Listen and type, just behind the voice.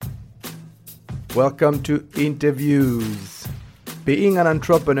Welcome to Interviews. Being an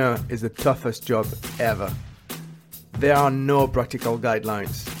entrepreneur is the toughest job ever. There are no practical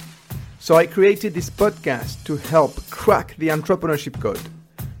guidelines. So I created this podcast to help crack the entrepreneurship code.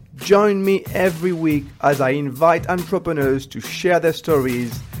 Join me every week as I invite entrepreneurs to share their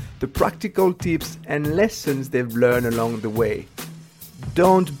stories, the practical tips and lessons they've learned along the way.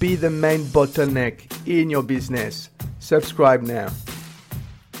 Don't be the main bottleneck in your business. Subscribe now.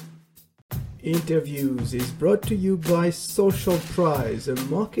 Interviews is brought to you by Social Prize, a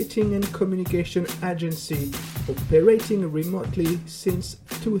marketing and communication agency operating remotely since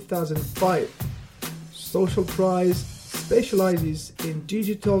 2005. Social Prize specializes in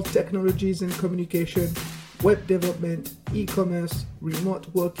digital technologies and communication, web development, e-commerce, remote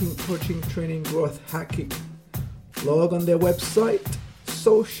working, coaching, training, growth hacking. Log on their website,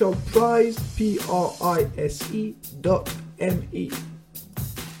 socialprize.me.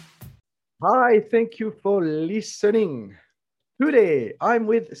 Hi, thank you for listening. Today, I'm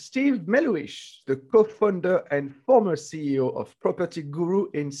with Steve Melhuish, the co-founder and former CEO of Property Guru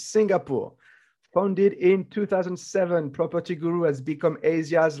in Singapore. Founded in 2007, Property Guru has become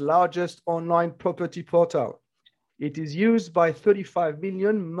Asia's largest online property portal. It is used by 35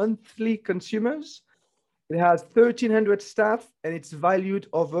 million monthly consumers. It has 1,300 staff and it's valued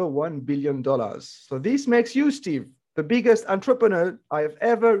over $1 billion. So this makes you, Steve, the biggest entrepreneur I have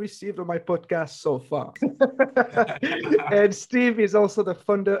ever received on my podcast so far. And Steve is also the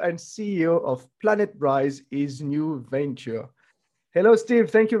founder and CEO of Planet Rise, his new venture. Hello,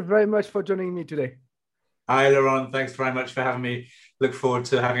 Steve. Thank you very much for joining me today. Hi, Laurent. Thanks very much for having me. Look forward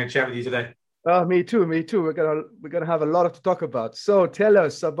to having a chat with you today. Me too. We're gonna have a lot to talk about. So tell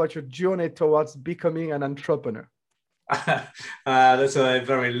us about your journey towards becoming an entrepreneur. That's a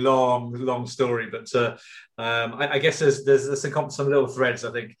very long story, but I guess there's some little threads,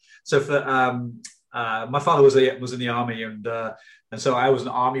 I think. So for my father was in the army, and so I was an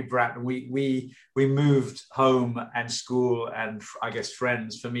army brat, and we moved home and school and I guess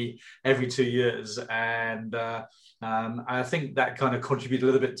friends for me every 2 years, and I think that kind of contributed a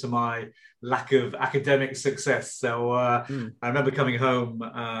little bit to my lack of academic success. So I remember coming home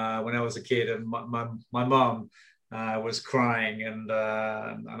when I was a kid, and my mom was crying, and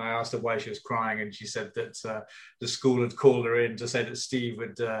I asked her why she was crying, and she said that the school had called her in to say that Steve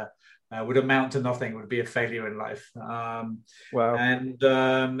would amount to nothing, would be a failure in life. Wow. And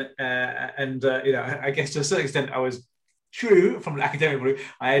I guess to a certain extent I was true from an academic point.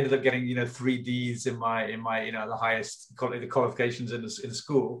 I ended up getting 3 Ds in my the highest the qualifications in the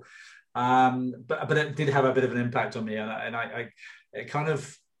school. But it did have a bit of an impact on me, and it kind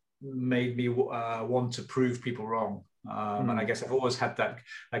of made me want to prove people wrong. And I guess I've always had that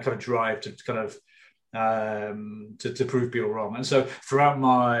kind of drive to kind of to prove people wrong. And so throughout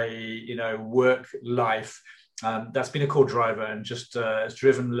my work life, that's been a core driver, and just it's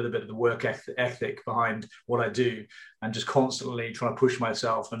driven a little bit of the work ethic behind what I do, and just constantly trying to push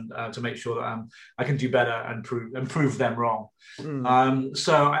myself and to make sure that I can do better and prove them wrong.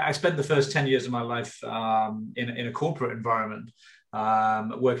 So I spent the first 10 years of my life in a corporate environment,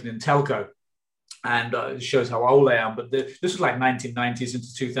 working in telco. And it shows how old I am, but this was like 1990s into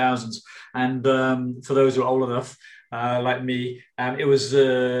 2000s. And for those who are old enough, like me, it was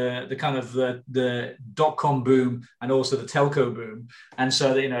the kind of the dot-com boom and also the telco boom. And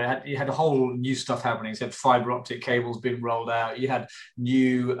so, you had a whole new stuff happening. So you had fiber optic cables being rolled out. You had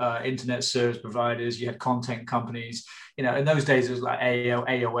new internet service providers. You had content companies. In those days, it was like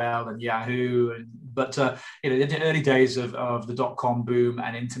AOL and Yahoo. But in the early days of the dot-com boom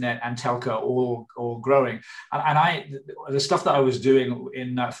and internet and telco all growing. And the stuff that I was doing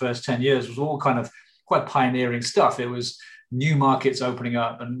in that first 10 years was all kind of quite pioneering stuff. It was new markets opening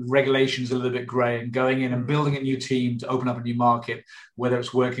up and regulations a little bit grey, and going in and building a new team to open up a new market, whether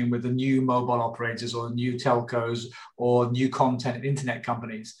it's working with the new mobile operators or the new telcos or new content and internet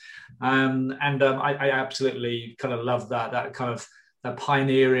companies. I absolutely kind of love that kind of that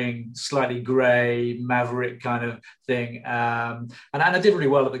pioneering, slightly grey, maverick kind of thing. And I did really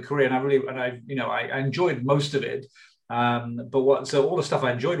well at the career, and I enjoyed most of it. So all the stuff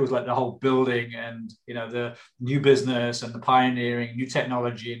I enjoyed was like the whole building and, the new business and the pioneering, new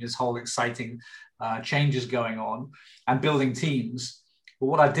technology and this whole exciting changes going on and building teams. But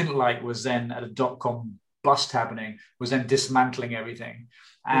what I didn't like was then at a dot-com bust happening, was then dismantling everything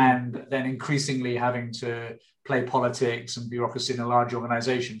and then increasingly having to play politics and bureaucracy in a large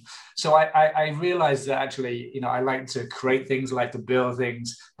organization. So I realized that actually, I like to create things, I like to build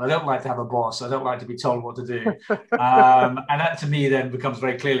things. I don't like to have a boss. I don't like to be told what to do. And that to me then becomes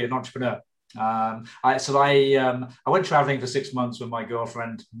very clearly an entrepreneur. I went traveling for 6 months with my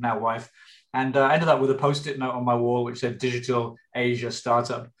girlfriend, now wife, and I ended up with a post-it note on my wall which said Digital Asia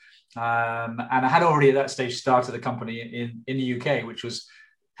Startup. And I had already at that stage started a company in the UK, which was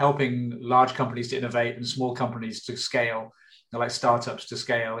helping large companies to innovate and small companies to scale, like startups to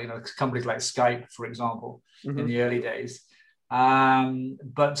scale, companies like Skype, for example, in the early days. That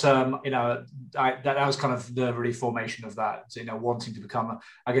was kind of the really formation of that, wanting to become,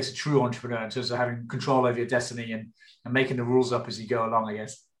 a true entrepreneur in terms of having control over your destiny and making the rules up as you go along, I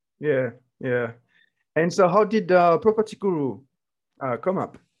guess. Yeah, yeah. And so how did Property Guru come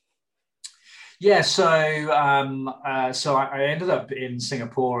up? Yeah, so I ended up in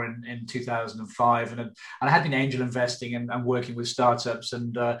Singapore in 2005, and I had been angel investing and working with startups,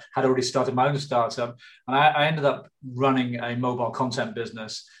 and had already started my own startup, and I ended up running a mobile content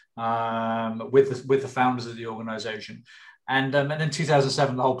business with the founders of the organization, and in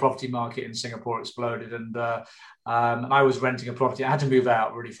 2007 the whole property market in Singapore exploded, and I was renting a property. I had to move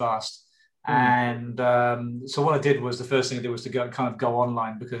out really fast, and so what I did was the first thing I did was to go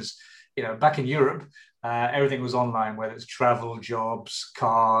online, because back in Europe, everything was online, whether it's travel, jobs,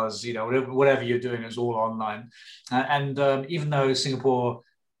 cars, whatever you're doing is all online. Even though Singapore,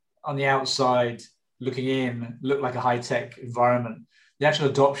 on the outside looking in, looked like a high-tech environment, the actual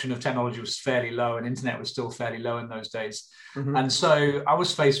adoption of technology was fairly low, and internet was still fairly low in those days. And so I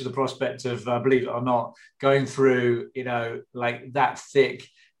was faced with the prospect of, believe it or not, going through, like that thick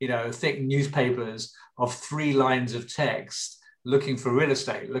newspapers of 3 lines of text, looking for real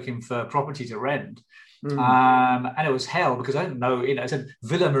estate, looking for property to rent. And it was hell, because I didn't know, it said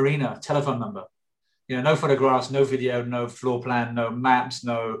Villa Marina, telephone number, no photographs, no video, no floor plan, no maps,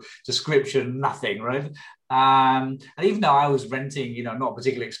 no description, nothing, right? And even though I was renting, not a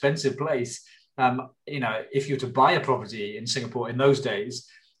particularly expensive place, if you were to buy a property in Singapore in those days,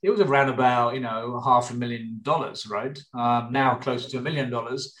 it was around about, $500,000, right? Now close to $1 million.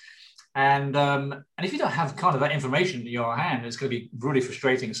 And if you don't have kind of that information in your hand, it's going to be really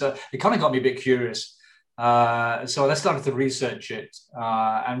frustrating. So it kind of got me a bit curious. So I started to research it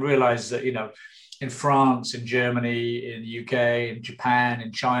and realized that, in France, in Germany, in the UK, in Japan,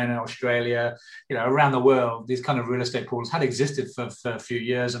 in China, Australia, around the world, these kind of real estate pools had existed for a few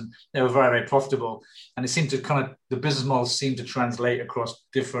years, and they were very, very profitable. And it seemed to the business models seemed to translate across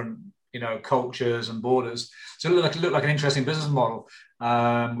different, cultures and borders. So it looked like an interesting business model,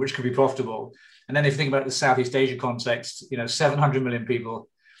 which could be profitable. And then if you think about the Southeast Asia context, 700 million people,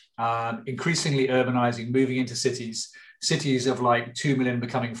 increasingly urbanizing, moving into cities of like 2 million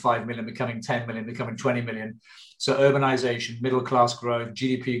becoming 5 million, becoming 10 million, becoming 20 million. So urbanization, middle class growth,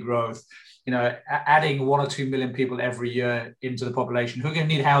 GDP growth, adding 1 or 2 million people every year into the population who are going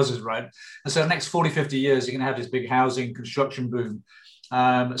to need houses, right? And so the next 40, 50 years, you're going to have this big housing construction boom.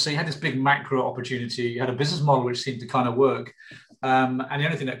 So you had this big macro opportunity. You had a business model which seemed to kind of work. And the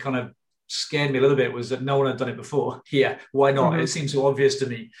only thing that kind of scared me a little bit was that no one had done it before here. Why not? It seemed so obvious to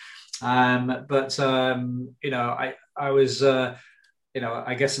me. I was, I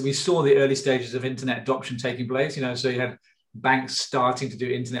guess we saw the early stages of internet adoption taking place. So you had banks starting to do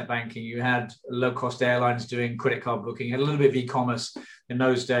internet banking. You had low-cost airlines doing credit card booking. You had a little bit of e-commerce in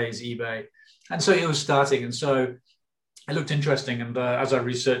those days, eBay. And so it was starting. And so it looked interesting, and as I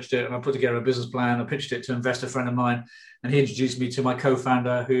researched it and I put together a business plan, I pitched it to an investor friend of mine, and he introduced me to my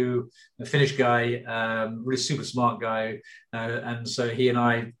co-founder, a Finnish guy, really super smart guy, and so he and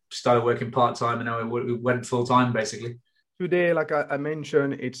I started working part-time, and we went full-time basically. Today, like I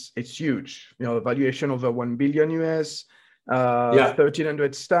mentioned, it's huge. The valuation over 1 billion US,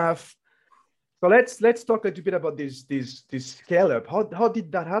 1,300 staff. So let's talk a little bit about this scale up. How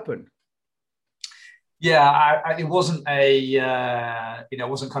did that happen? Yeah, it wasn't it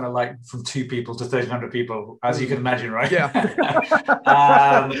wasn't kind of like from 2 people to 1,300 people, as you can imagine, right? Yeah.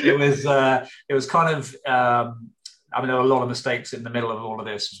 It was kind of, there were a lot of mistakes in the middle of all of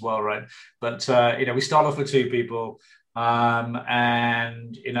this as well, right? But, we started off with 2 people,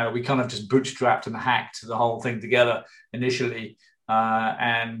 and, we kind of just bootstrapped and hacked the whole thing together initially.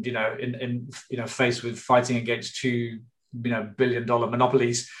 And, faced with fighting against 2, $1 billion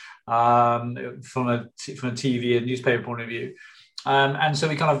monopolies, from a TV and newspaper point of view, and so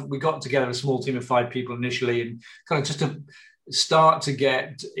we got together a small team of 5 people initially, and kind of just to start to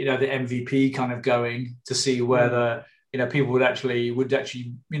get the MVP kind of going, to see whether people would actually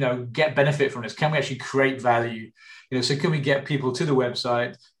get benefit from this. Can we actually create value? So can we get people to the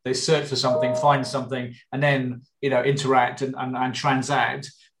website, they search for something, find something, and then interact and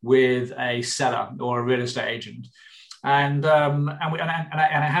transact with a seller or a real estate agent. And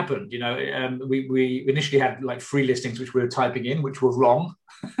it happened. We initially had like free listings which we were typing in, which were wrong.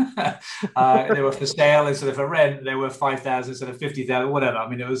 They were for sale instead of for rent. They were 5,000 instead of 50,000, whatever. I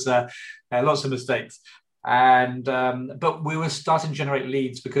mean, it was lots of mistakes. But we were starting to generate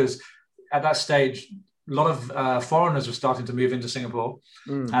leads because at that stage, a lot of foreigners were starting to move into Singapore.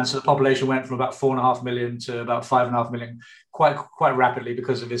 And so the population went from about 4.5 million to about 5.5 million quite rapidly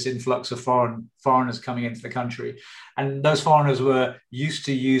because of this influx of foreigners coming into the country. And those foreigners were used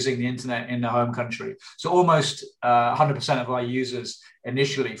to using the internet in their home country. So almost 100% of our users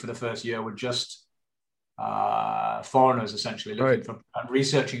initially for the first year were just foreigners, essentially looking from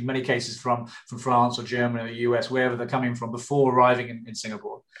researching in many cases from France or Germany or the US, wherever they're coming from before arriving in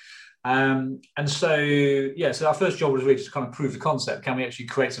Singapore. So our first job was really to kind of prove the concept. Can we actually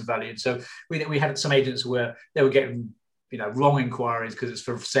create some value? And so we had some agents where they were getting wrong inquiries because it's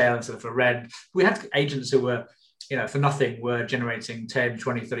for sale instead of for rent. We had agents who were for nothing were generating $10,000,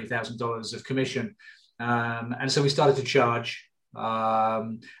 $20,000, $30,000 of commission, and so we started to charge,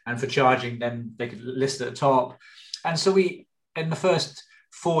 and for charging then they could list at the top. And so we in the first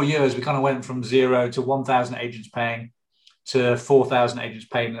 4 years we kind of went from 0 to 1,000 agents paying to 4,000 agents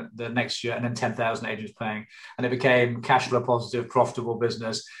paying the next year, and then 10,000 agents paying, and it became cash flow positive, profitable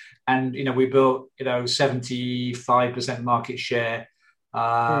business. And we built 75% market share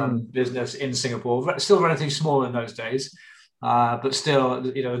business in Singapore, still relatively small in those days, but still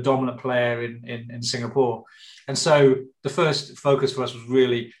a dominant player in Singapore. And so the first focus for us was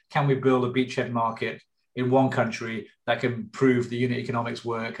really, can we build a beachhead market in one country that can prove the unit economics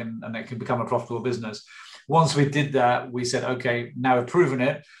work and that can become a profitable business? Once we did that, we said, okay, now we've proven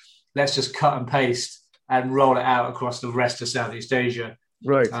it, let's just cut and paste and roll it out across the rest of Southeast Asia.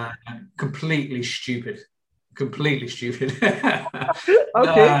 Right. Completely stupid. Okay.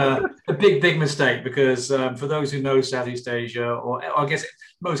 A big mistake, because for those who know Southeast Asia, or I guess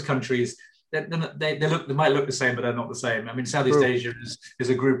most countries, they might look the same, but they're not the same. I mean, Southeast Asia is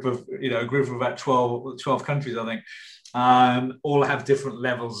a group of about 12 countries, I think. All have different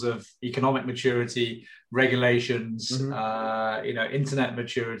levels of economic maturity, regulations, internet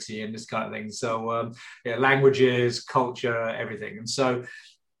maturity, and this kind of thing. So languages, culture, everything. And so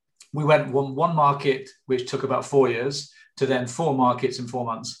we went one market, which took about 4 years, to then 4 markets in 4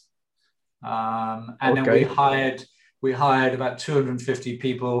 months. Then we hired about 250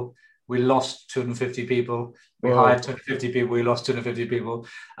 people. We lost 250 people. We hired 250 people. We lost 250 people.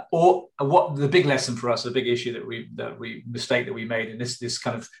 Or what the big lesson for us, the big issue mistake that we made in this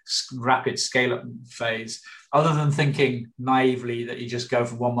kind of rapid scale up phase, other than thinking naively that you just go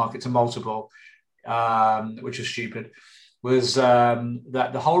from one market to multiple, which was stupid, was that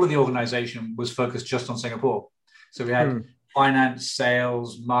the whole of the organization was focused just on Singapore. So we had finance,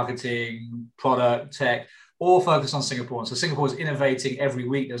 sales, marketing, product, tech, all focused on Singapore. And so Singapore was innovating every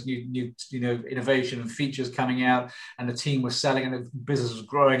week. There's new innovation and features coming out, and the team was selling, and the business was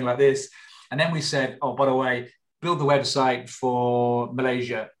growing like this. And then we said, oh, by the way, build the website for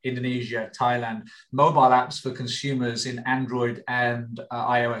Malaysia, Indonesia, Thailand, mobile apps for consumers in Android and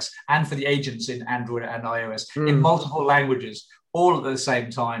iOS, and for the agents in Android and iOS in multiple languages, all at the same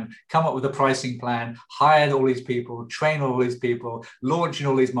time. Come up with a pricing plan, hired all these people, train all these people, launch in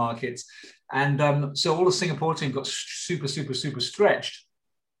all these markets. And so all the Singapore team got super stretched,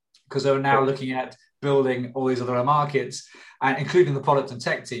 because they were now looking at building all these other markets, and including the product and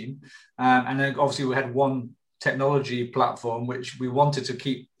tech team. And then obviously we had one technology platform, which we wanted to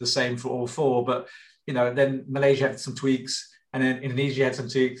keep the same for all 4. But, then Malaysia had some tweaks, and then Indonesia had some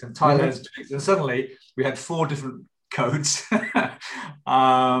tweaks, and Thailand had some tweaks. And suddenly we had 4 different codes.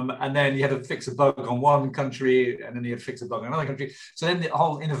 And then you had to fix a bug on one country, and then you had to fix a bug on another country. So then the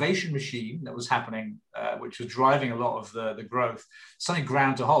whole innovation machine that was happening, which was driving a lot of the growth, suddenly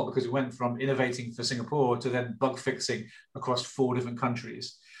ground to halt, because we went from innovating for Singapore to then bug fixing across 4 different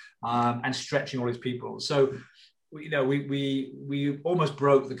countries, and stretching all these people. So we almost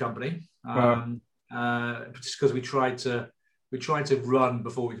broke the company, just because we tried to run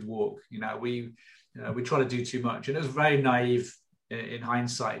before we could walk. We try to do too much, and it was very naive in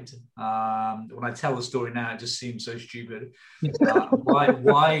hindsight. When I tell the story now, it just seems so stupid.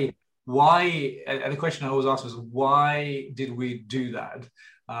 Why? And the question I always ask was, why did we do that?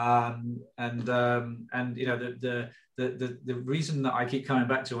 The reason that I keep coming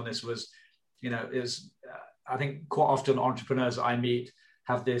back to on this was, is I think quite often entrepreneurs I meet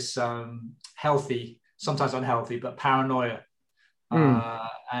have this healthy, sometimes unhealthy, but paranoia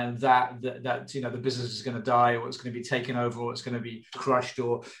And that you know, the business is going to die, or it's going to be taken over, or it's going to be crushed,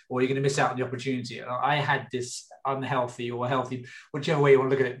 or you're going to miss out on the opportunity. And I had this unhealthy or healthy, whichever way you want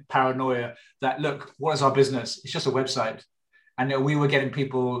to look at it, paranoia that, look, what is our business? It's just a website. And we were getting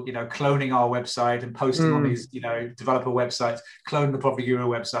people, you know, cloning our website and posting on these, you know, developer websites, cloning the Property Guru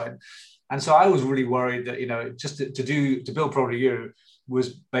website. And so I was really worried that, you know, just to build Property Guru was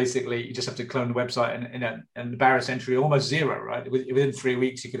basically you just have to clone the website and the barrier to entry almost zero, right? Within 3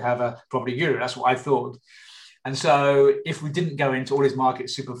 weeks, you could have a Property Guru. That's what I thought. And so if we didn't go into all these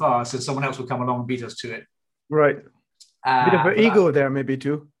markets super fast, then someone else would come along and beat us to it. Right. A bit of an ego there, maybe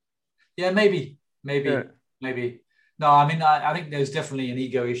too. Yeah, maybe. No, I mean, I think there's definitely an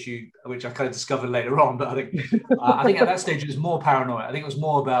ego issue, which I kind of discovered later on. But I think at that stage it was more paranoia. I think it was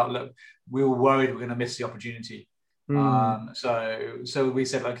more about, look, we were worried we were going to miss the opportunity. So we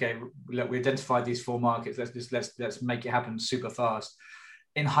said, okay, look, we identified these 4 markets. Let's make it happen super fast.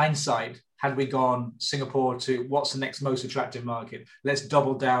 In hindsight, had we gone Singapore to what's the next most attractive market? Let's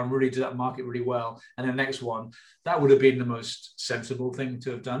double down, really do that market really well, and the next one, that would have been the most sensible thing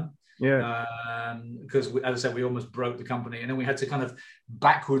to have done. Yeah. Because as I said, we almost broke the company, and then we had to kind of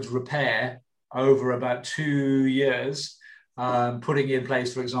backwards repair over about 2 years, putting in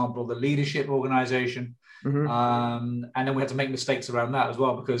place, for example, the leadership organization. And then we had to make mistakes around that as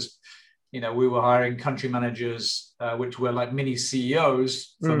well, because, you know, we were hiring country managers, which were like mini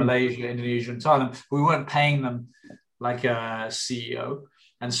CEOs from Malaysia, Indonesia, and Thailand. We weren't paying them like a CEO.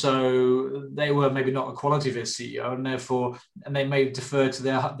 And so they were maybe not a quality of a CEO, and therefore, and they may defer to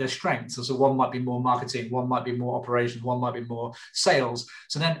their strengths. So one might be more marketing, one might be more operations, one might be more sales.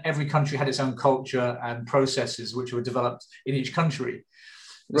 So then every country had its own culture and processes which were developed in each country.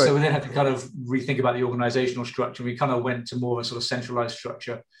 Right. So we then had to kind of rethink about the organizational structure. We kind of went to more of a sort of centralized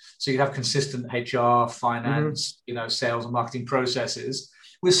structure. So you'd have consistent HR, finance, you know, sales and marketing processes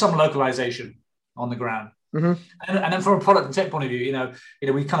with some localization on the ground. And then from a product and tech point of view, you know,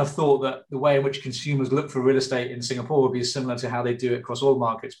 we kind of thought that the way in which consumers look for real estate in Singapore would be similar to how they do it across all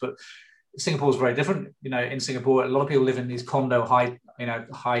markets. But Singapore is very different. You know, in Singapore, a lot of people live in these condo high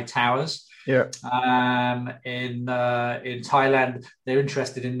towers. Yeah. In Thailand, they're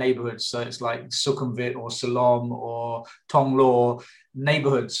interested in neighborhoods. So it's like Sukhumvit or Siloam or Tonglaw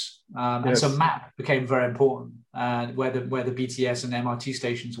neighborhoods. And so map became very important, where the BTS and MRT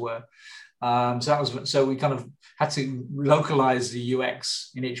stations were. So we kind of had to localize the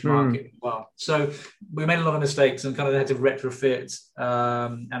UX in each market as well. So we made a lot of mistakes and kind of had to retrofit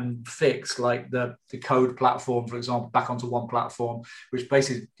and fix, like the code platform, for example, back onto one platform, which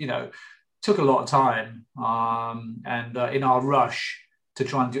basically, you know, took a lot of time. And in our rush to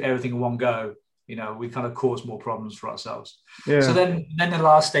try and do everything in one go, you know, we kind of caused more problems for ourselves. Yeah. So then the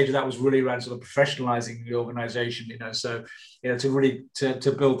last stage of that was really around sort of professionalizing the organization, you know, so, you know, to really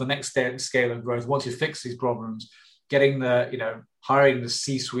to build the next scale of growth. Once you fix these problems, getting hiring the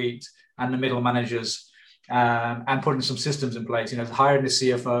C-suite and the middle managers, and putting some systems in place, you know, hiring the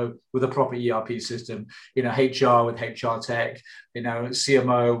CFO with a proper ERP system, you know, HR with HR tech, you know,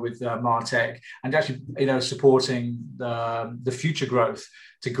 CMO with MarTech, and actually, you know, supporting the future growth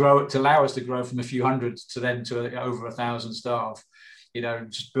to allow us to grow from a few hundred to over 1,000 staff, you know,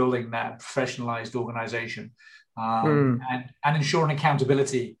 just building that professionalized organization, and ensuring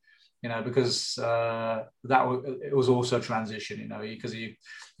accountability, you know, because it was also a transition, you know, because you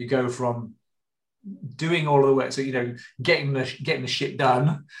go from doing all of the work, so, you know, getting the shit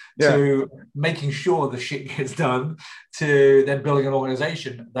done, to making sure the shit gets done, to then building an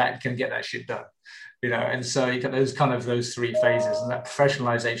organization that can get that shit done, you know. And so you got those 3 phases, and that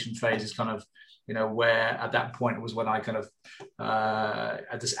professionalization phase is kind of, you know, where at that point it was when I kind of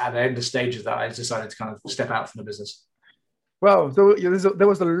at the end of stages that I decided to kind of step out from the business. Wow, so there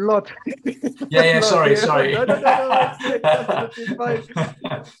was a lot. Sorry. No, it's fine.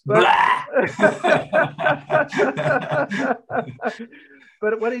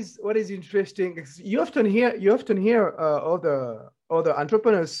 But what is interesting is you often hear other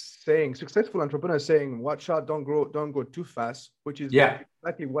entrepreneurs saying, successful entrepreneurs saying, "Watch out, don't go too fast," which is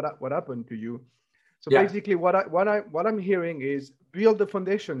exactly what happened to you. So basically, what I'm hearing is build the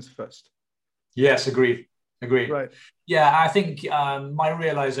foundations first. Yes, agreed. Right. Yeah, I think my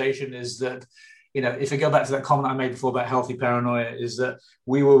realization is that, you know, if I go back to that comment I made before about healthy paranoia, is that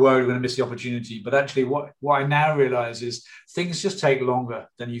we were worried we were going to miss the opportunity. But actually what I now realize is things just take longer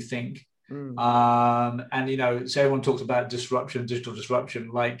than you think. And, you know, so everyone talks about digital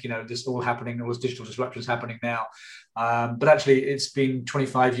disruption, like, you know, this all happening, all this digital disruption is happening now. But actually it's been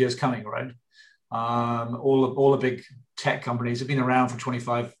 25 years coming, right? All the big tech companies have been around for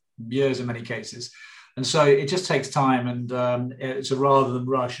 25 years in many cases. And so it just takes time, and it's a rather than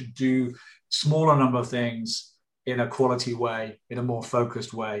rush, do smaller number of things in a quality way, in a more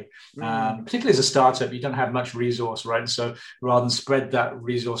focused way. Particularly as a startup, you don't have much resource, right? So rather than spread that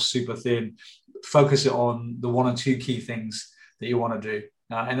resource super thin, focus it on the one or two key things that you want to do.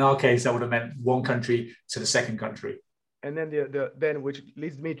 In our case, that would have meant one country to the second country. And then then which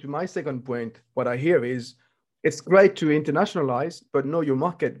leads me to my second point. What I hear is it's great to internationalize, but know your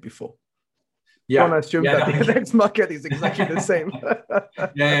market before. Yeah, don't assume that the next market is exactly the same.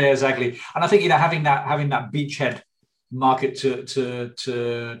 yeah, exactly. And I think having that beachhead market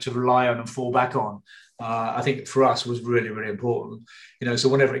to rely on and fall back on, I think for us was really, really important. So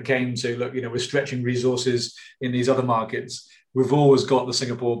whenever it came to look, we're stretching resources in these other markets, we've always got the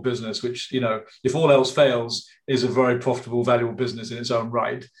Singapore business, which if all else fails, is a very profitable, valuable business in its own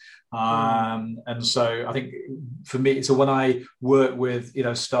right. And so I think for me, so when I work with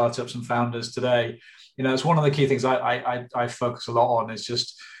startups and founders today, it's one of the key things I focus a lot on is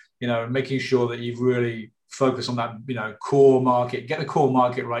just making sure that you really focus on that core market, get the core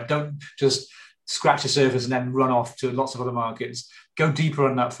market right. Don't just scratch the surface and then run off to lots of other markets. Go deeper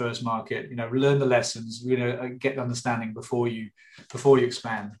on that first market. Learn the lessons. Get the understanding before you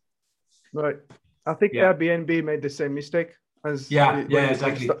expand. Right. I think Airbnb made the same mistake.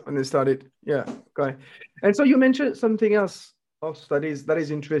 Exactly. When they started. Yeah. Okay. And so you mentioned something else of studies that is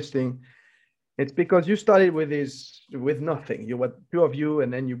interesting. It's because you started with nothing. You were two of you,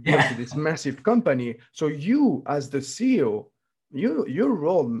 and then you built this massive company. So you, as the CEO, your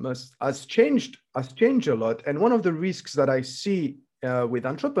role has changed a lot. And one of the risks that I see with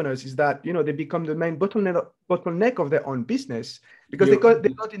entrepreneurs is that they become the main bottleneck of their own business because they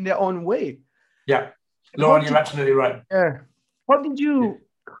got in their own way. Yeah, Lauren, you're absolutely right. Yeah. How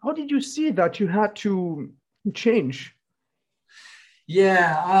did you see that you had to change?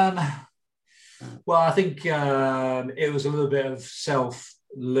 Yeah. Well, I think it was a little bit of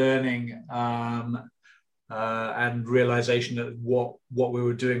self-learning and realization that what we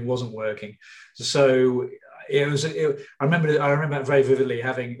were doing wasn't working. So I remember it very vividly,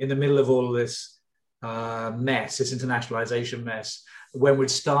 having in the middle of all of this mess, this internationalization mess, when we'd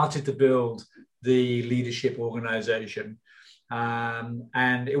started to build the leadership organization,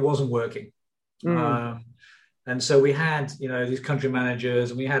 and it wasn't working. And so we had, these country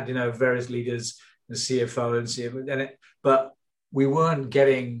managers, and we had, various leaders, the CFO and CFO, but we weren't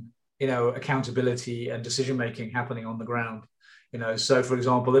getting, accountability and decision making happening on the ground. So for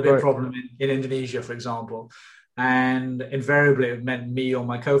example, there'd be a problem in Indonesia, for example, and invariably it meant me or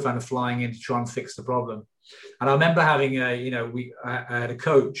my co-founder flying in to try and fix the problem. And I remember having I had a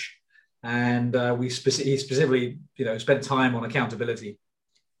coach, and he specifically, spent time on accountability,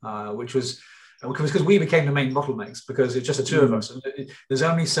 which was because we became the main bottlenecks because it's just the two of us. And there's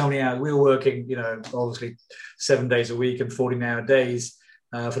only so many hours. We were working, obviously 7 days a week and 14-hour days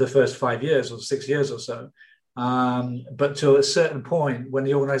for the first 5 years or 6 years or so. But to a certain point, when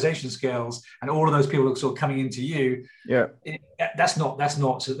the organization scales and all of those people are sort of coming into you, that's not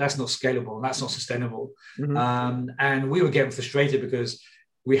scalable and that's not sustainable. And we were getting frustrated because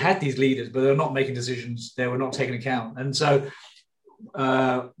we had these leaders, but they're not making decisions. They were not taking account. And so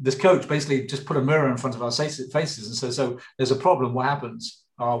this coach basically just put a mirror in front of our faces and said, so there's a problem. What happens?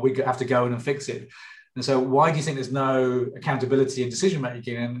 We have to go in and fix it. And so why do you think there's no accountability and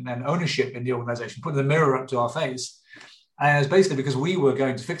decision-making and ownership in the organization? Putting the mirror up to our face. And it's basically because we were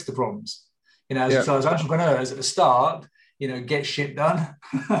going to fix the problems. So as entrepreneurs at the start, get shit done.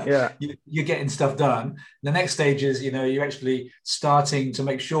 You're getting stuff done. The next stage is, you're actually starting to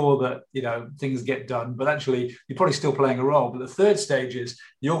make sure that, things get done, but actually you're probably still playing a role. But the third stage is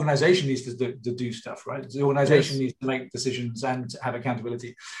the organization needs to do stuff, right? The organization needs to make decisions and to have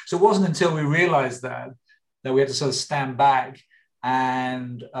accountability. So it wasn't until we realized that we had to sort of stand back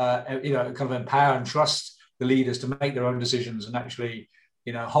and, kind of empower and trust the leaders to make their own decisions and actually,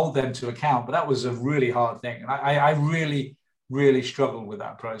 hold them to account. But that was a really hard thing. And I really, really struggled with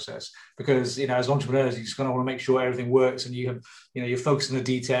that process because, as entrepreneurs, you just kind of want to make sure everything works and you have, you're focused on the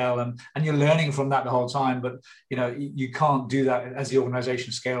detail and you're learning from that the whole time. But, you can't do that as the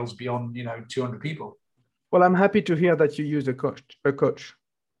organization scales beyond, 200 people. Well, I'm happy to hear that you use a coach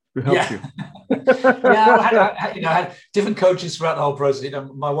to help you. I had different coaches throughout the whole process.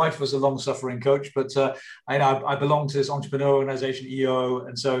 My wife was a long-suffering coach, but I belong to this entrepreneur organization, EO,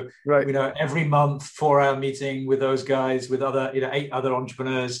 and so every month 4-hour meeting with those guys, with other 8 other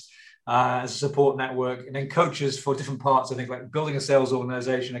entrepreneurs as a support network, and then coaches for different parts. I think like building a sales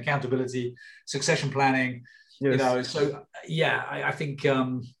organization, accountability, succession planning. I think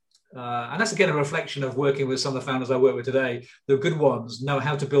and that's again a reflection of working with some of the founders I work with today. The good ones know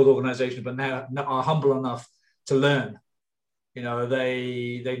how to build organizations, but now are humble enough to learn. You know,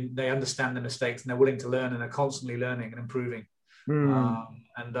 they understand the mistakes and they're willing to learn and are constantly learning and improving. You know,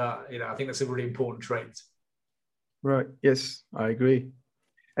 I think that's a really important trait. Right. Yes, I agree.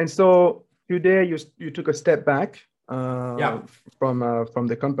 And so today you took a step back from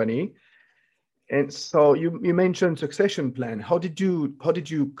the company. And so you mentioned succession plan. How did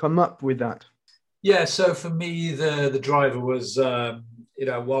you come up with that? Yeah, so for me, the driver was, you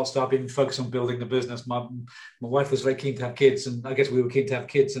know, whilst I've been focused on building the business, my wife was very keen to have kids, and I guess we were keen to have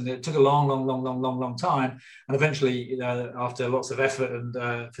kids, and it took a long time. And eventually, you know, after lots of effort and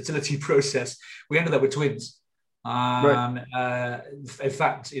fertility process, we ended up with twins. In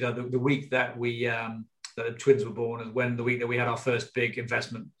fact, you know, the week that that the twins were born is when the week that we had our first big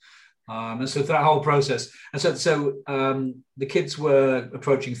investment. And so through that whole process, and so the kids were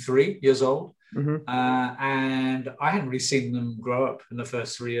approaching 3 years old. And I hadn't really seen them grow up in the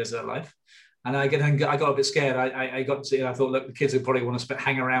first 3 years of their life. And I got a bit scared. I got to, you know, I thought, look, the kids would probably want to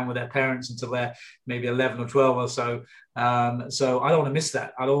hang around with their parents until they're maybe 11 or 12 or so. So I don't want to miss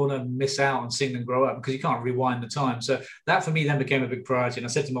that. I don't want to miss out on seeing them grow up because you can't rewind the time. So that for me then became a big priority. And I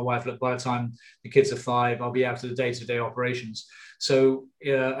said to my wife, look, by the time the kids are 5, I'll be out of the day-to-day operations. So,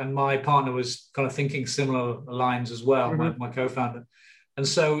 and my partner was kind of thinking similar lines as well, my co-founder. And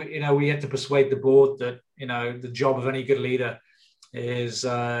so, you know, we had to persuade the board that, you know, the job of any good leader is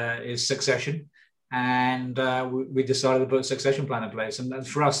succession. And we decided to put a succession plan in place. And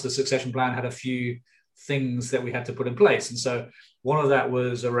for us, the succession plan had a few things that we had to put in place. And so one of that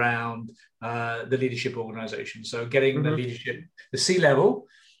was around the leadership organization. So getting the leadership, the C-level,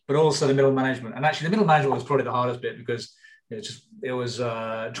 but also the middle management. And actually the middle management was probably the hardest bit because it was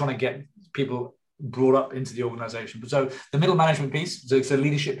trying to get people brought up into the organization. But so the middle management piece, so it's the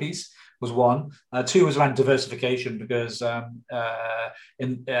leadership piece was one. 2 was around diversification because back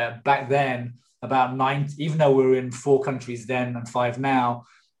then, about 9, even though we were in 4 countries then and 5 now,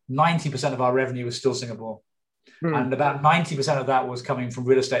 90% of our revenue was still Singapore. And about 90% of that was coming from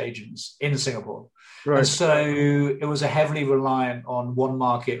real estate agents in Singapore. Right. And so it was a heavily reliant on one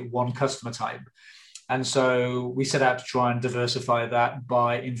market, one customer type. And so we set out to try and diversify that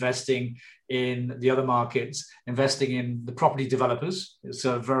by investing in the other markets, investing in the property developers. It's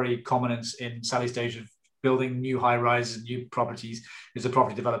very common in Southeast Asia, building new high-rises and new properties is the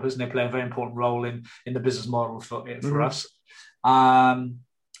property developers, and they play a very important role in the business model for us.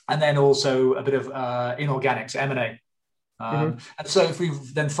 And then also a bit of inorganics, M&A. And so if we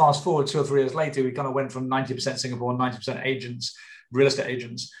then fast forward 2 or 3 years later, we kind of went from 90% Singapore and 90% agents, real estate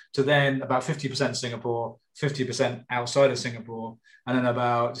agents, to then about 50% Singapore, 50% outside of Singapore, and then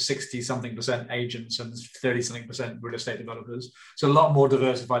about 60-something% agents and 30-something% real estate developers. So a lot more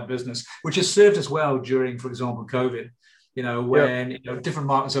diversified business, which has served us well during, for example, COVID. You know, when different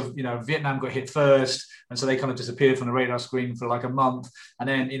markets of, you know, Vietnam got hit first, and so they kind of disappeared from the radar screen for like a month, and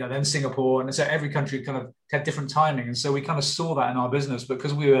then, you know, then Singapore, and so every country kind of had different timing, and so we kind of saw that in our business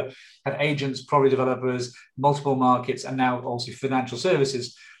because we had agents, property developers, multiple markets, and now also financial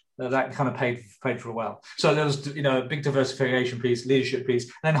services. That kind of paid for a while. So there was, you know, a big diversification piece, leadership piece,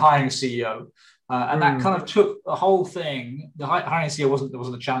 and then hiring a CEO. And that kind of took the whole thing. The hiring a CEO wasn't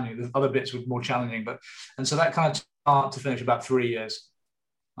a challenge. The other bits were more challenging, and so that kind of took start to finish about 3 years.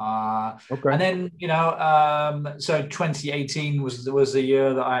 And then, you know, so 2018 was the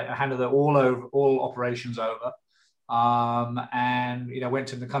year that I handed all operations over, and, you know, went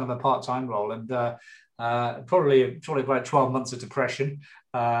to the kind of a part-time role, and probably about 12 months of depression.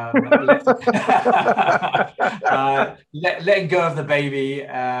 Letting go of the baby.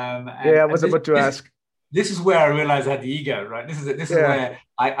 I was about to ask. This is where I realized I had the ego, right? This is where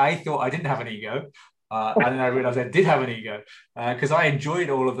I thought I didn't have an ego. And then I realized I did have an ego because I enjoyed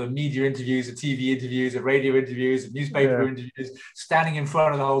all of the media interviews, the TV interviews, the radio interviews, the newspaper interviews, standing in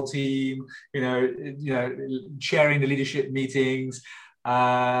front of the whole team, you know, chairing the leadership meetings.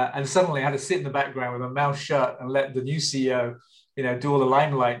 And suddenly I had to sit in the background with my mouth shut and let the new CEO, you know, do all the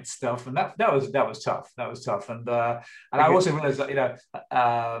limelight stuff. And that was tough. That was tough. And I also realized that, you know,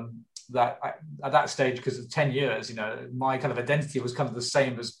 that at that stage, because of 10 years, you know, my kind of identity was kind of the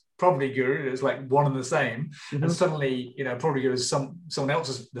same as Property Guru. It was like one and the same. And suddenly, you know, Property Guru is someone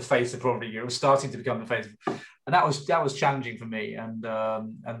else's the face of Property Guru, was starting to become the face. And that was challenging for me. And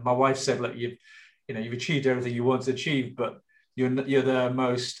my wife said, look, you've achieved everything you want to achieve, but you're the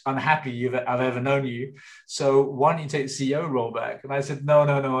most unhappy I've ever known you. So why don't you take the CEO role back? And I said, no,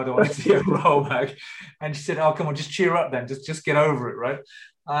 I don't want the CEO role back. And she said, oh, come on, just cheer up then. Just get over it, right?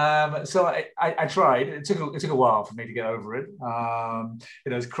 So I tried. It took a while for me to get over it.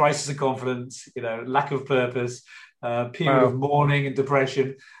 It's crisis of confidence, lack of purpose, period of Wow. mourning and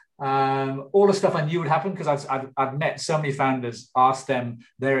depression. All the stuff I knew would happen because I've met so many founders, asked them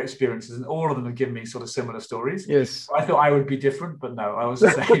their experiences, and all of them have given me sort of similar stories. Yes. I thought I would be different, but no, I was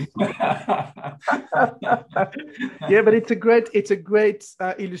the same. Yeah, but it's a great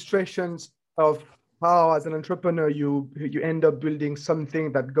illustration of how, as an entrepreneur, you end up building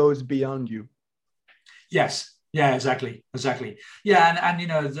something that goes beyond you. Yes. Yeah, exactly. Yeah, and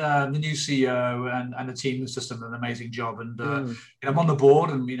the new CEO and the team has just done an amazing job. And I'm on the board,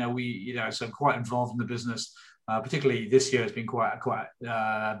 and so I'm quite involved in the business. Particularly this year has been quite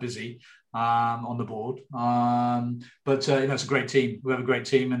busy on the board. But it's a great team. We have a great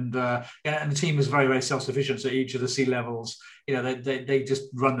team, and the team is very, very self-sufficient. So each of the C levels, they just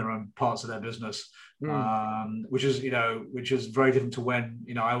run their own parts of their business. Which is very different to when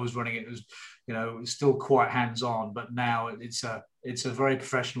I was running it. It was still quite hands-on, but now it's a very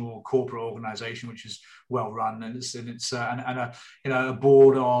professional corporate organization which is well run, and it's a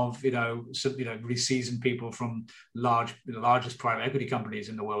board of really seasoned people from the largest private equity companies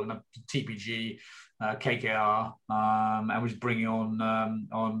in the world, TPG, KKR, and was bringing on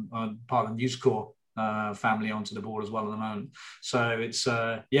part of the News Corp family onto the board as well at the moment. So it's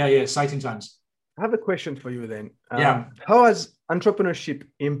exciting times. I have a question for you then. Yeah. How has entrepreneurship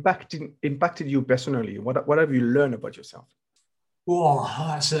impacted you personally? What have you learned about yourself? Oh,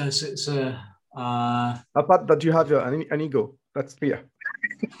 it's Apart that you have an ego, that's clear.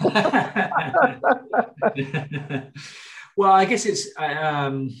 Well, I guess it's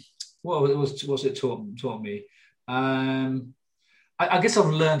what's it taught me. I guess I've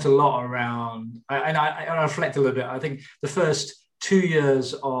learned a lot around, and I reflect a little bit. I think the first 2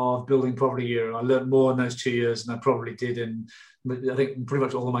 years of building Property Guru, I learned more in those 2 years than I probably did in, I think, pretty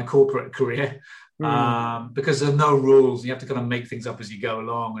much all of my corporate career, because there are no rules. You have to kind of make things up as you go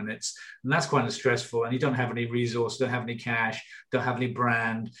along, and that's kind of stressful. And you don't have any resource, don't have any cash, don't have any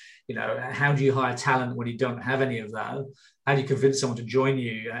brand. How do you hire talent when you don't have any of that? How do you convince someone to join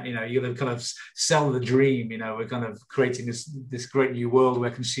you? You're going to kind of sell the dream. We're kind of creating this great new world where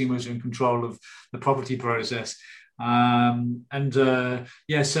consumers are in control of the property process. So I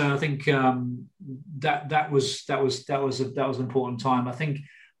think that was an important time. I think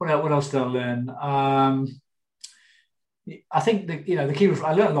what else did I learn? I think the key.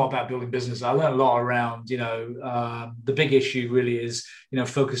 I learned a lot about building business. I learned a lot around the big issue really is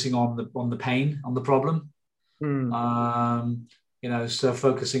focusing on the pain, on the problem. So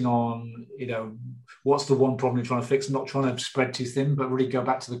focusing on what's the one problem you're trying to fix, not trying to spread too thin, but really go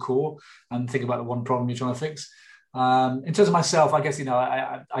back to the core and think about the one problem you're trying to fix. In terms of myself, I guess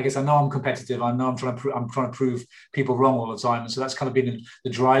I guess I know I'm competitive. I know I'm trying to prove people wrong all the time, and so that's kind of been the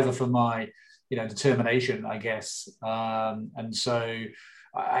driver for my determination, I guess. And so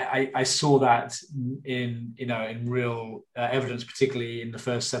I saw that in real evidence, particularly in the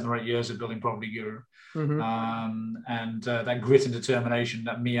first 7 or 8 years of building Property Guru. And that grit and determination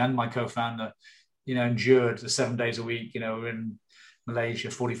that me and my co-founder endured the 7 days a week. We're in Malaysia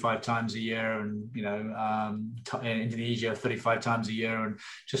 45 times a year, and in Indonesia 35 times a year, and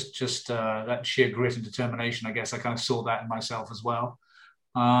just that sheer grit and determination. I guess I kind of saw that in myself as well.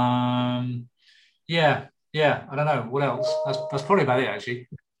 I don't know what else. That's probably about it, actually.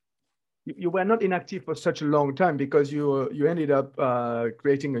 You were not inactive for such a long time because you ended up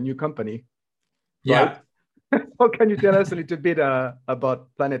creating a new company. Yeah. Right? How can you tell us a little bit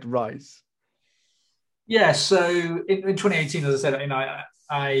about Planet Rise? Yeah, so in 2018, as I said,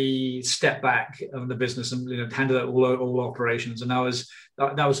 I stepped back of the business and handed out all operations, and that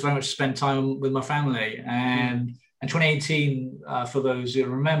was very much spent time with my family. And 2018, for those who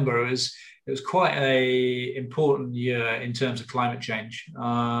remember, it was quite a important year in terms of climate change.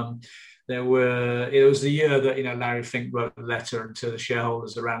 It was the year that Larry Fink wrote a letter to the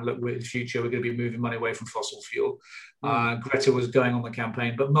shareholders around, look, in the future we're going to be moving money away from fossil fuel. Greta was going on the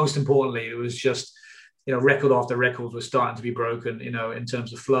campaign, but most importantly, it was just record after record was starting to be broken. In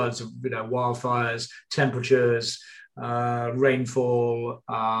terms of floods, wildfires, temperatures, rainfall,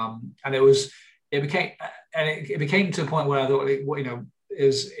 and it became to a point where I thought,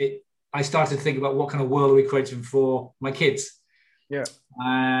 I started to think about what kind of world are we creating for my kids. Yeah.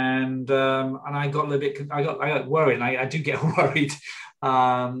 And I got a little bit. I got worried. And I do get worried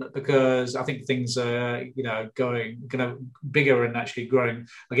because I think things are going kind of bigger and actually growing,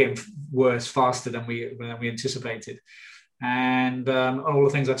 getting worse faster than we anticipated. And all the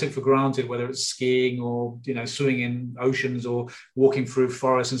things I took for granted, whether it's skiing or swimming in oceans or walking through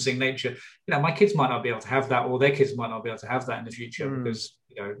forests and seeing nature, my kids might not be able to have that, or their kids might not be able to have that in the future because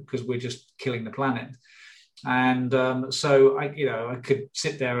because we're just killing the planet. And so I could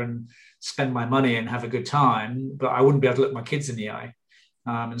sit there and spend my money and have a good time, but I wouldn't be able to look my kids in the eye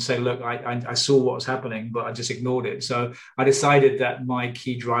and say, look, I saw what was happening, but I just ignored it. So I decided that my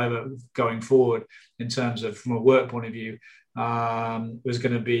key driver going forward in terms of from a work point of view was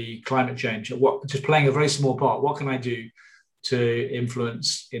going to be climate change. Just playing a very small part. What can I do to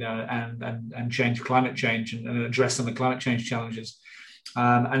influence, and change climate change and address some of the climate change challenges?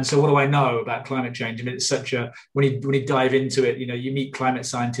 And so what do I know about climate change? I mean, it's such a, when you dive into it, you meet climate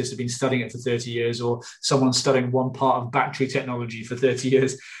scientists who've been studying it for 30 years, or someone studying one part of battery technology for 30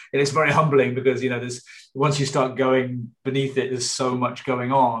 years. And it's very humbling because, there's, once you start going beneath it, there's so much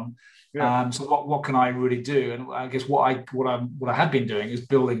going on. Yeah. So what can I really do? And I guess what I have been doing is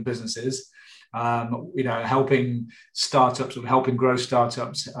building businesses, helping startups, or helping grow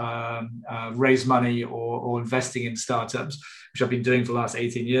startups, raise money or investing in startups, which I've been doing for the last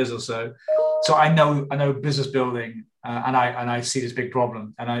 18 years or so. So I know business building, and I see this big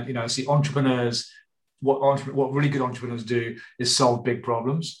problem. And I see entrepreneurs. What really good entrepreneurs do is solve big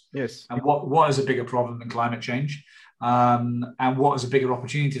problems. Yes. And what is a bigger problem than climate change? And what is a bigger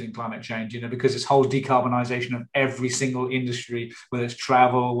opportunity than climate change? Because this whole decarbonization of every single industry, whether it's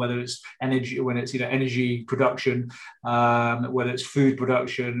travel, whether it's energy, when it's energy production, whether it's food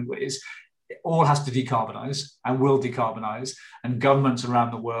production, it all has to decarbonize and will decarbonize. And governments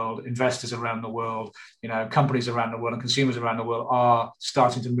around the world, investors around the world, companies around the world, and consumers around the world are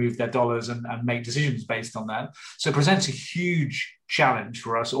starting to move their dollars and make decisions based on that. So it presents a huge challenge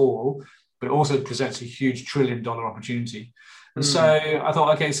for us all, but it also presents a huge $1 trillion opportunity. And so I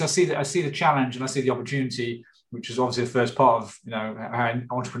thought, okay, so I see the challenge and I see the opportunity, which is obviously the first part of how an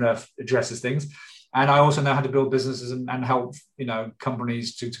entrepreneur addresses things. And I also know how to build businesses and help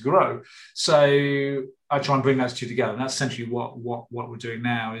companies to grow. So I try and bring those two together. And that's essentially what we're doing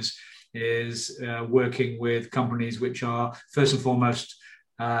now is working with companies which are first and foremost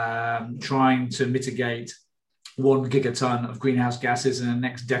trying to mitigate 1 gigaton of greenhouse gases in the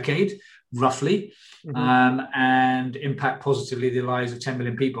next decade, roughly, and impact positively the lives of 10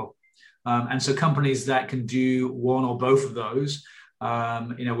 million people. And so companies that can do one or both of those,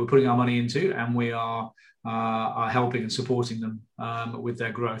 we're putting our money into, and we are helping and supporting them with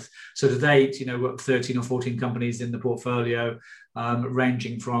their growth. So to date, we've got 13 or 14 companies in the portfolio,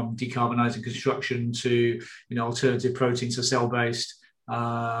 ranging from decarbonizing construction to alternative proteins, so cell-based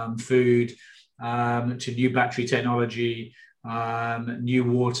food, to new battery technology, new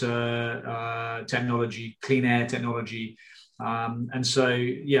water technology, clean air technology. And so,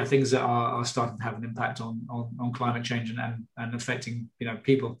 things that are starting to have an impact on climate change and affecting,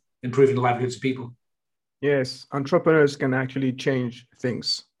 people, improving the livelihoods of people. Yes, entrepreneurs can actually change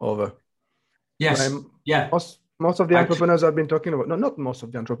things over. Yes, Most of the entrepreneurs I've been talking about, no, not most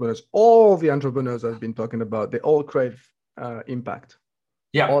of the entrepreneurs, all the entrepreneurs I've been talking about, they all crave impact.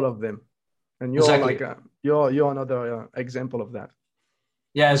 Yeah, all of them. And you're exactly. You're another example of that.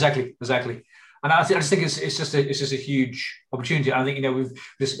 Yeah, exactly. And I just think it's just a huge opportunity. I think we've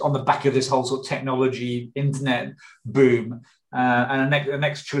this on the back of this whole sort of technology internet boom, and the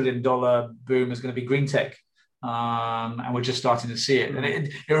next $1 trillion boom is going to be green tech, and we're just starting to see it. And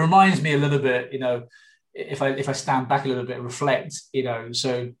it reminds me a little bit, if I stand back a little bit and reflect,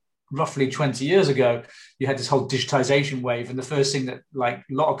 so roughly 20 years ago, you had this whole digitization wave. And the first thing that a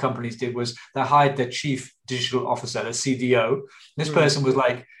lot of companies did was they hired their chief digital officer, their CDO. This person was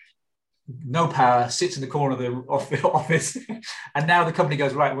no power, sits in the corner of the office. And now the company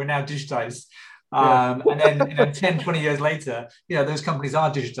goes, right, we're now digitized. And then 10, 20 years later, those companies are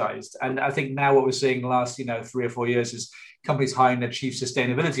digitized. And I think now what we're seeing the last, 3 or 4 years is companies hiring their chief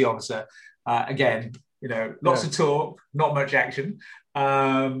sustainability officer. Again, lots of talk, not much action.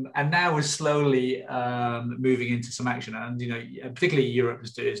 And now we're slowly moving into some action, and particularly Europe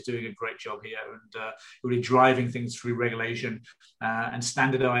is doing a great job here, and really driving things through regulation and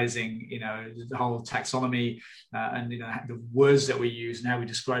standardizing. The whole taxonomy and the words that we use and how we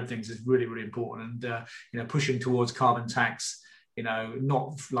describe things is really, really important. And pushing towards carbon tax,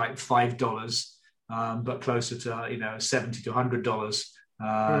 not like $5, but closer to $70 to $100.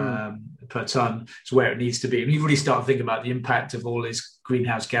 Per ton is where it needs to be. And you really start thinking about the impact of all these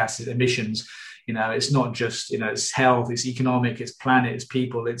greenhouse gas emissions. It's not just, it's health, it's economic, it's planet, it's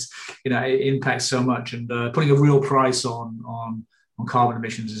people, it impacts so much. And putting a real price on carbon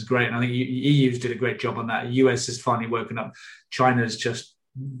emissions is great. And I think EU's did a great job on that. The US has finally woken up. China's just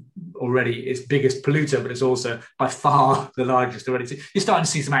already its biggest polluter, but it's also by far the largest already. So you're starting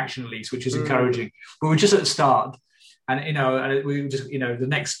to see some action at least, which is encouraging. But we're just at the start. And we just the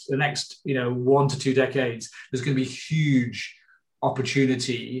next 1 to 2 decades, there's going to be huge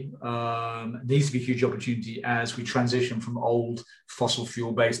opportunity, needs to be a huge opportunity as we transition from old fossil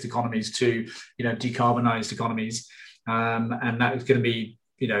fuel based economies to, decarbonized economies. And that is going to be,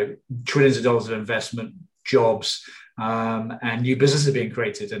 trillions of dollars of investment, jobs, and new businesses being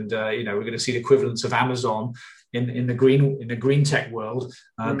created. And, we're going to see the equivalents of Amazon in the green tech world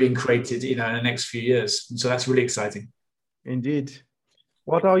being created, in the next few years. And so that's really exciting. Indeed.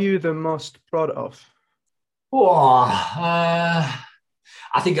 What are you the most proud of? I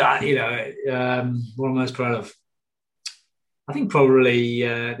think, what I'm most proud of, I think probably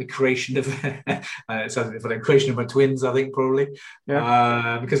the creation of it sounds a bit funny, the creation of my twins. I think probably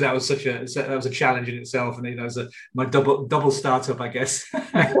because that was a challenge in itself, and it was my double startup, I guess.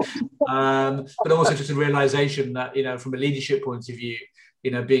 But also just a realization that from a leadership point of view,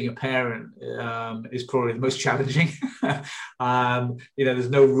 being a parent is probably the most challenging. There's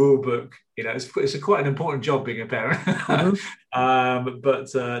no rule book. It's quite an important job being a parent.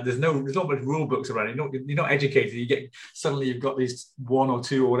 But there's not much rule books around. You're not educated. Suddenly you've got these one or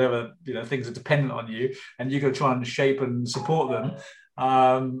two or whatever things are dependent on you, and you got to try and shape and support them.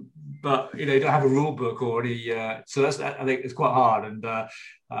 But you don't have a rule book or any. So I think it's quite hard, and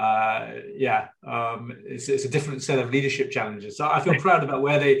it's a different set of leadership challenges. So I feel proud about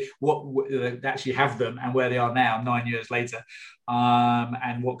what they actually have them and where they are now, 9 years later,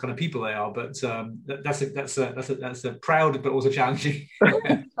 and what kind of people they are. But that's a proud but also challenging.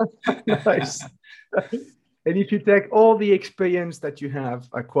 Nice. And if you take all the experience that you have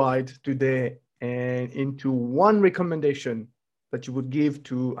acquired today and into one recommendation that you would give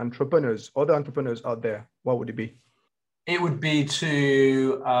to other entrepreneurs out there, what would it be? It would be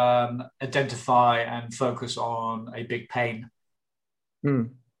to identify and focus on a big pain.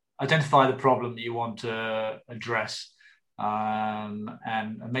 Identify the problem that you want to address, and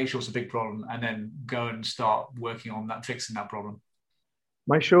make sure it's a big problem, and then go and start working on that, fixing that problem.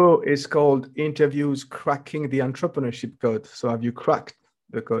 My show is called Interviews Cracking the Entrepreneurship Code. So have you cracked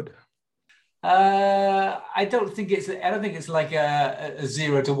the code? I don't think it's like a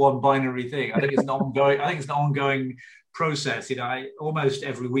 0 to 1 binary thing. I think it's an ongoing process. Almost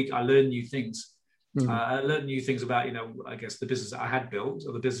every week I learn new things. I learn new things about, I guess the business that I had built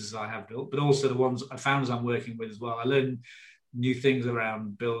or the businesses I have built, but also the ones founders I'm working with as well. I learn new things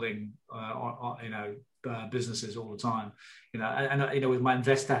around building, businesses all the time, and with my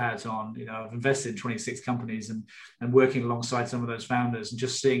investor hat on, I've invested in 26 companies and working alongside some of those founders and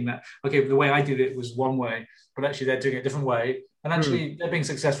just seeing that, okay, the way I did it was one way, but actually they're doing it a different way. And actually they're being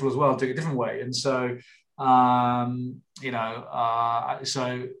successful as well, doing it a different way. And so, I'm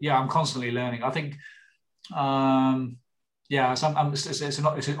constantly learning. I think, it's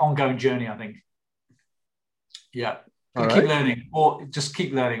an ongoing journey, I think. Yeah. Keep learning, or just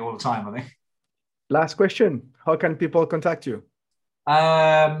keep learning all the time, I think. Last question. How can people contact you?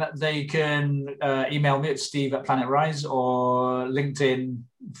 They can email me at steve@planetrise or LinkedIn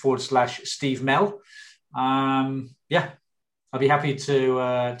 /Steve Mel. I'll be happy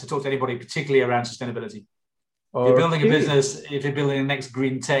to talk to anybody, particularly around sustainability. If you're building a business, if you're building the next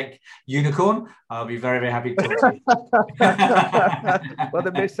green tech unicorn, I'll be very, very happy to talk to you. Well,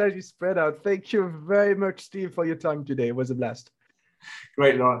 the message is spread out. Thank you very much, Steve, for your time today. It was a blast.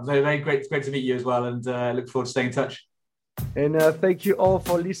 Great, Laurent. Very great to meet you as well, and look forward to staying in touch. And thank you all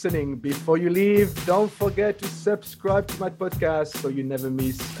for listening. Before you leave, don't forget to subscribe to my podcast so you never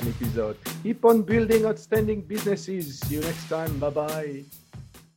miss an episode. Keep on building outstanding businesses. See you next time. Bye-bye.